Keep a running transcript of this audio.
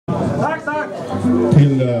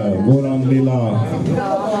till våran lilla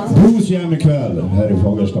BluesJAM ikväll här i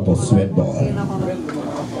Fagersta på Swedbar.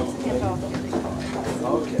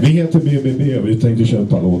 Vi heter BBB och vi tänkte köra ett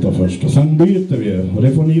par låtar först och sen byter vi och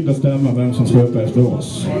det får ni bestämma vem som ska upp efter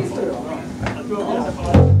oss.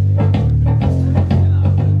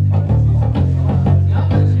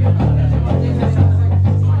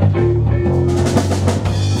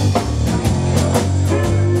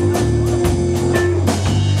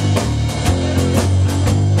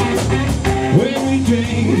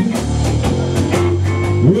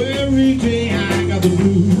 Every day I got the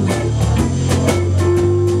blues.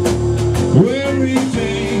 Every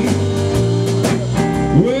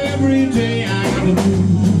day I got the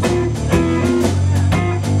blues.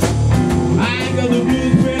 I got the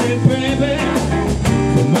blues, pretty baby,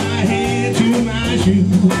 from my head to my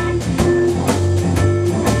shoes.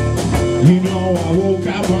 You know I woke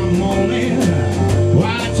up one morning,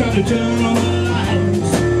 I tried to turn on the lights.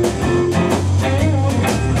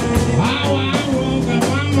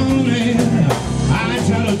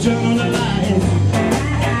 Turn on the light.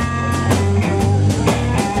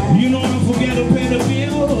 You know I forget to pay the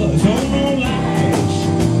bills. So no lights,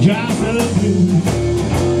 just the blues.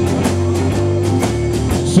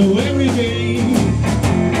 So every day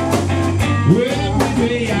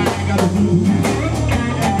I got the blues.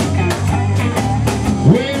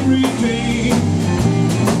 Every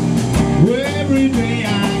day I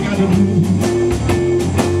got the blues.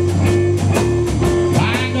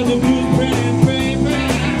 I got the blues, pretty baby.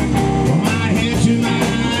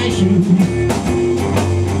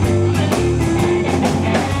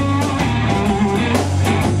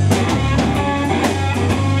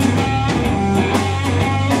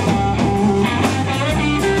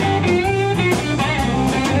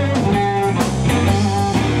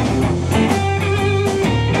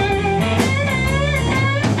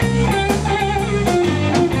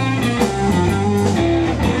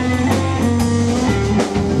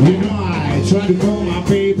 You know I try to call my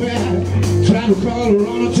baby, try to call her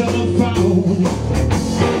on the telephone.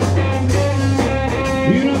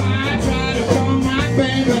 You know I try to call my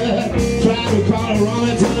baby, try to call her on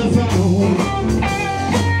the telephone.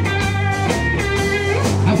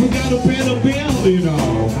 I forgot to pay the bill, you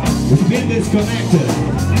know, it's been disconnected.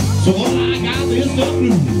 So all I got is the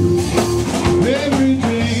blues. Every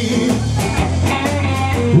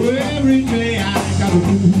day I got the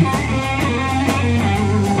blues.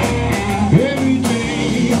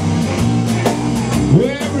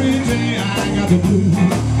 Every day I got the blues.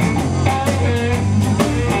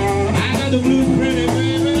 I got the blues, pretty